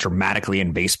we see it dramatically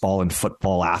in baseball and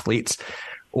football athletes,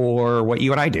 or what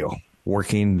you and I do,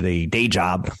 working the day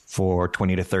job for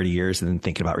 20 to 30 years and then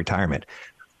thinking about retirement.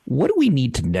 What do we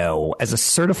need to know as a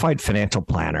certified financial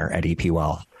planner at EP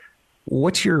Wealth?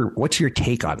 What's your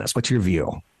take on this? What's your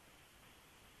view?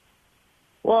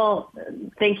 Well,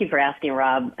 thank you for asking,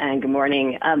 Rob, and good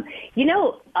morning. I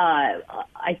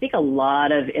think a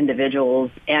lot of individuals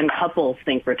and couples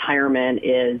think retirement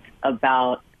is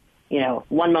about,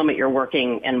 one moment you're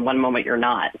working and one moment you're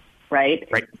not, right?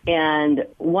 Right. And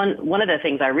one of the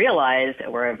things I realized,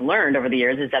 or I've learned over the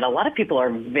years, is that a lot of people are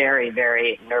very,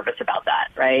 very nervous about that,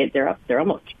 right? They're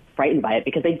almost frightened by it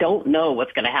because they don't know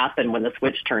what's going to happen when the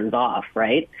switch turns off,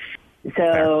 right?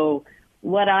 So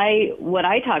what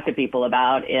I talk to people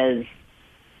about is,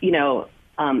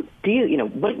 what do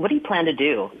you plan to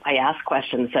do? I ask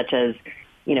questions such as,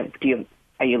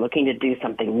 are you looking to do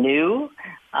something new?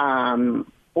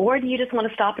 Or do you just want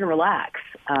to stop and relax?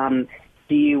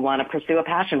 Do you want to pursue a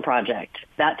passion project?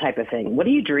 That type of thing. What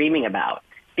are you dreaming about?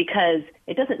 Because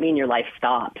it doesn't mean your life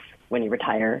stops when you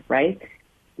retire, right?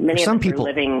 Many of us are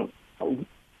living. Go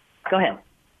ahead.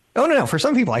 Oh, no. For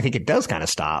some people, I think it does kind of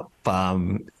stop.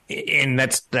 And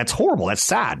that's horrible. That's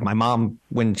sad. My mom,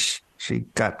 when she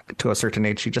got to a certain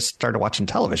age, she just started watching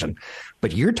television.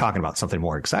 But you're talking about something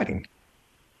more exciting.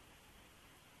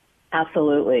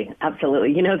 Absolutely.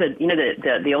 Absolutely.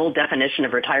 The old definition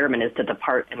of retirement is to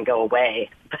depart and go away,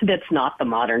 but that's not the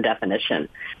modern definition.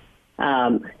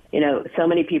 So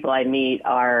many people I meet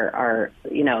are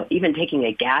even taking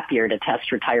a gap year to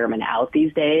test retirement out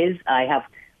these days. I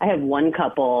have one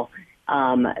couple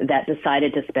that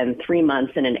decided to spend 3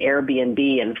 months in an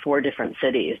Airbnb in 4 different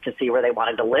cities to see where they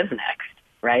wanted to live next,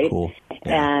 right? Cool.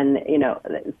 Yeah.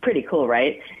 And pretty cool,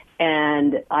 right?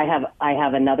 And I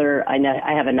have another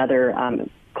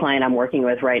client I'm working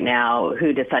with right now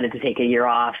who decided to take a year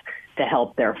off to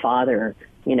help their father,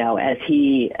 as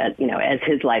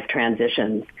his life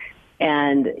transitions.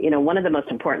 And, one of the most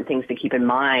important things to keep in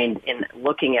mind in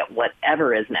looking at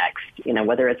whatever is next,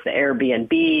 whether it's the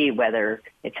Airbnb, whether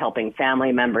it's helping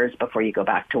family members before you go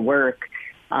back to work,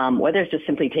 whether it's just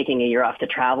simply taking a year off to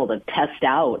travel to test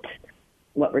out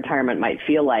what retirement might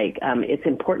feel like, it's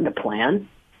important to plan,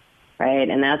 right?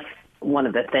 And that's one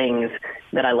of the things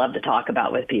that I love to talk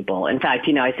about with people. In fact,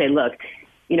 I say, look,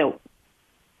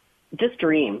 just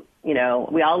dream.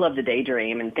 We all love to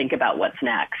daydream and think about what's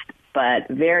next. But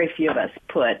very few of us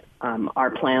put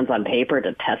our plans on paper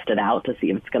to test it out to see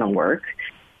if it's going to work.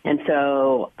 And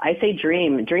so I say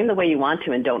dream the way you want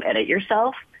to and don't edit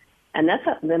yourself. And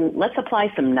then let's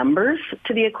apply some numbers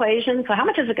to the equation. So how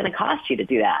much is it going to cost you to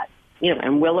do that?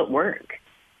 And will it work?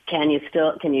 Can you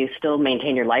still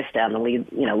maintain your lifestyle and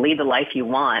lead the life you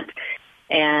want?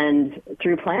 And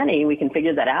through planning, we can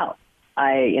figure that out.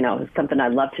 It's something I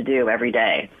love to do every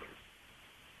day.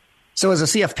 So as a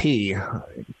CFP,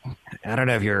 I don't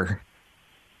know if your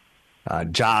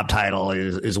job title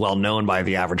is well known by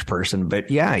the average person, but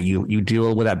yeah, you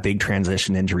deal with that big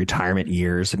transition into retirement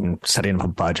years and setting up a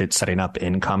budget, setting up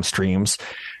income streams.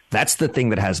 That's the thing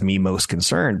that has me most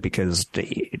concerned because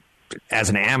as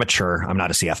an amateur, I'm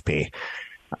not a CFP.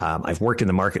 I've worked in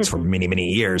the markets for many,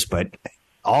 many years, but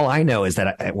all I know is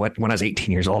that when I was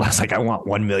 18 years old, I was like, I want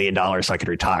 $1 million so I could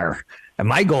retire. And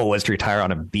my goal was to retire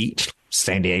on a beach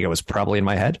San Diego was probably in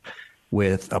my head,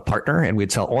 with a partner, and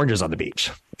we'd sell oranges on the beach.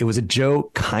 It was a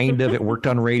joke, kind of. It worked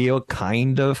on radio,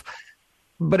 kind of.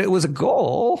 But it was a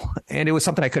goal, and it was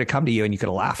something I could have come to you and you could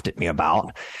have laughed at me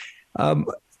about.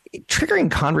 Triggering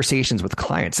conversations with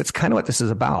clients, that's kind of what this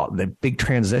is about, the big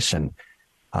transition.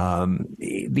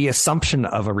 The assumption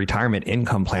of a retirement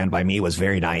income plan by me was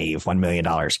very naive, $1 million.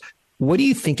 What do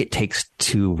you think it takes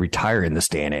to retire in this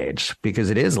day and age? Because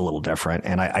it is a little different.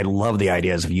 And I love the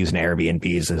ideas of using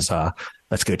Airbnbs as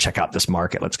let's go check out this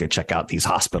market. Let's go check out these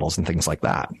hospitals and things like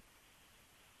that.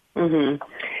 Mm-hmm.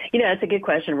 That's a good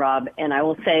question, Rob. And I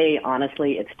will say,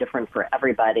 honestly, it's different for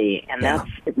everybody. And that's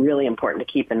really important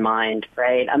to keep in mind,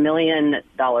 right? $1 million,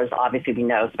 obviously, we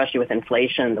know, especially with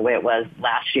inflation, the way it was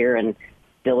last year and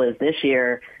still is this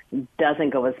year,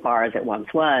 doesn't go as far as it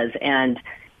once was. And,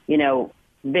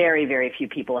 very, very few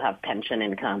people have pension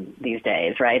income these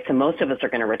days, right? So most of us are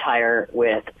going to retire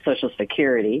with Social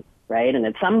Security, right? And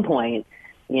at some point,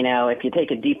 if you take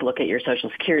a deep look at your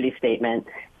Social Security statement,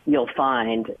 you'll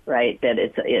find, right, that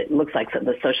it looks like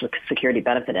the Social Security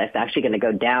benefit is actually going to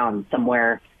go down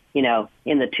somewhere, in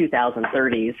the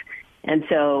 2030s. And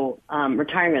so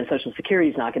retirement and Social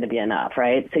Security is not going to be enough,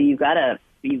 right? So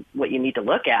what you need to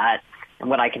look at,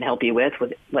 and what I can help you with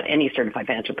what any certified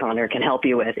financial planner can help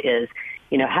you with is,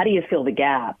 how do you fill the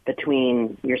gap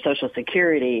between your Social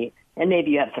Security and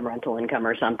maybe you have some rental income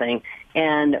or something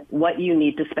and what you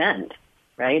need to spend,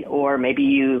 right? Or maybe do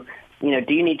you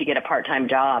need to get a part-time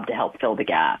job to help fill the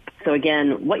gap? So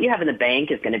again, what you have in the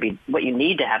bank is going to be, what you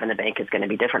need to have in the bank is going to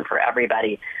be different for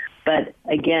everybody. But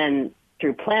again,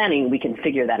 through planning, we can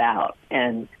figure that out.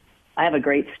 And I have a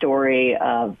great story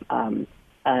of an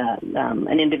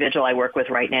individual I work with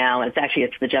right now, and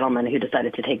it's the gentleman who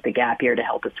decided to take the gap year to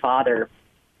help his father.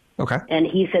 Okay. And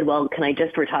he said, well, can I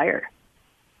just retire?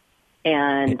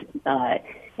 And I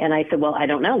said, well, I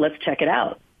don't know. Let's check it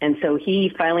out. And so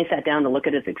he finally sat down to look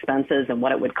at his expenses and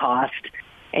what it would cost.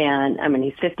 And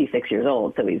he's 56 years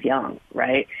old, so he's young,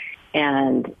 right?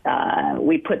 And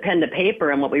we put pen to paper,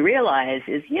 and what we realized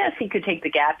is, yes, he could take the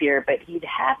gap year, but he'd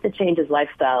have to change his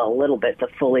lifestyle a little bit to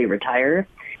fully retire.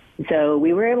 So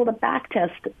we were able to back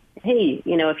test, hey,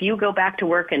 if you go back to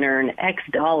work and earn X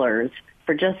dollars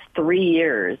for just 3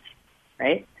 years,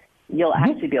 right, you'll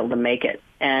actually be able to make it.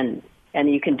 And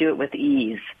you can do it with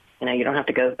ease. You don't have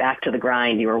to go back to the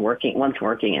grind you were once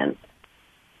working in.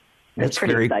 That's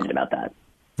pretty excited about that.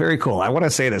 Very cool. I want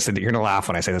to say this, and you're going to laugh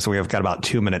when I say this. So we have got about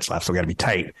 2 minutes left, so we got to be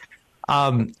tight.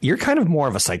 You're kind of more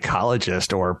of a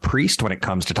psychologist or a priest when it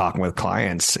comes to talking with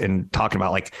clients and talking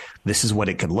about like, this is what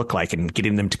it could look like and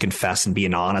getting them to confess and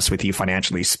being honest with you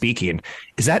financially speaking.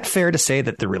 Is that fair to say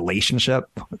that the relationship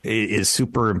is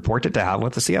super important to have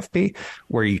with the CFP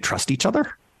where you trust each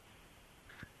other?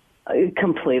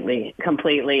 Completely.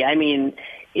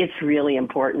 It's really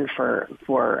important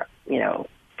for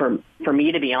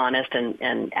me to be honest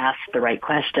and ask the right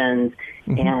questions.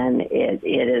 Mm-hmm. And it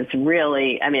is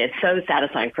really, it's so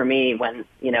satisfying for me when,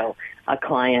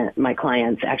 my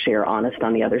clients actually are honest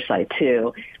on the other side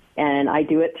too. And I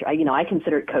do it, I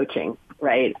consider it coaching,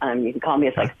 right? You can call me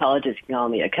a psychologist, you can call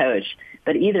me a coach,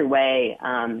 but either way,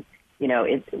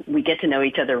 we get to know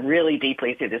each other really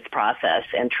deeply through this process,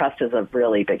 and trust is a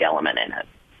really big element in it.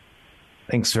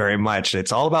 Thanks very much.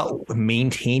 It's all about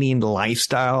maintaining the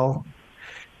lifestyle,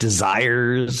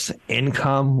 desires,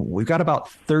 income. We've got about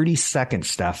 30 seconds,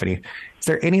 Stephanie. Is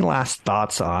there any last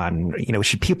thoughts on,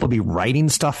 should people be writing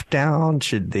stuff down?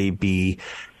 Should they be,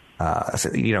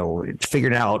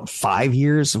 figuring out 5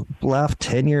 years left,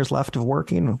 10 years left of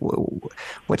working?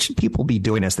 What should people be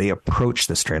doing as they approach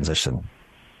this transition?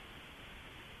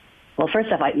 Well,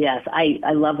 first off, I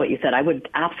love what you said. I would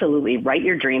absolutely write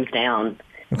your dreams down.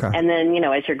 Okay. And then,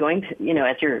 as you're going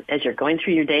to, as you're going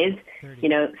through your days,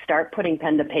 start putting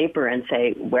pen to paper and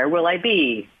say, where will I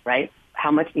be, right?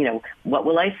 How much, what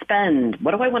will I spend?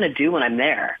 What do I want to do when I'm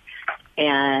there?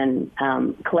 And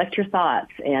collect your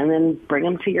thoughts and then bring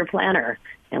them to your planner,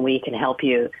 and we can help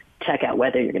you check out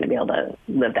whether you're going to be able to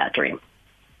live that dream.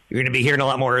 You're going to be hearing a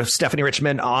lot more of Stephanie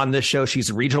Richmond on this show.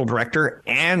 She's regional director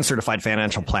and certified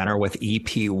financial planner with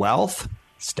EP Wealth.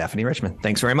 Stephanie Richmond,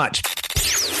 thanks very much.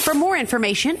 For more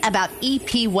information about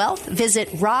EP Wealth, visit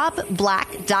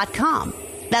robblack.com.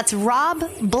 That's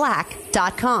robblack.com.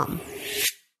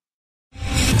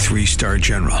 3-star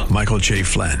General Michael J.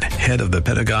 Flynn, head of the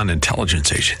Pentagon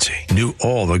Intelligence Agency, knew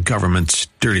all the government's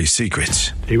dirty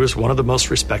secrets. He was one of the most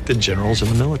respected generals in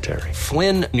the military.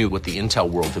 Flynn knew what the intel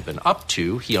world had been up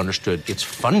to. He understood its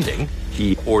funding.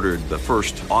 He ordered the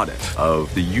first audit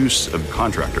of the use of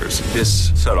contractors.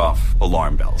 This set off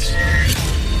alarm bells.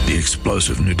 The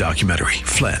explosive new documentary,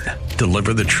 Flynn,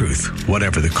 Deliver the Truth,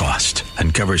 Whatever the Cost,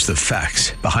 uncovers the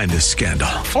facts behind this scandal.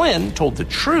 Flynn told the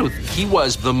truth. He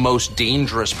was the most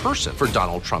dangerous person for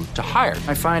Donald Trump to hire.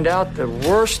 I find out the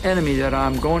worst enemy that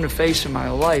I'm going to face in my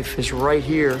life is right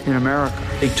here in America.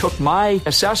 They took my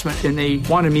assessment and they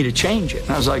wanted me to change it.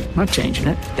 And I was like, I'm not changing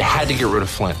it. They had to get rid of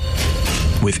Flynn.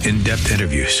 With in-depth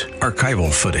interviews,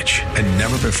 archival footage, and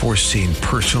never-before-seen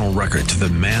personal records of the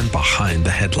man behind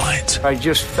the headlines. I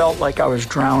just felt like I was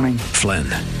drowning. Flynn,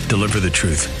 Deliver the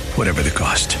Truth, Whatever the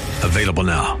Cost. Available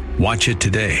now. Watch it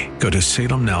today. Go to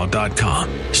salemnow.com.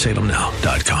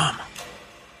 salemnow.com.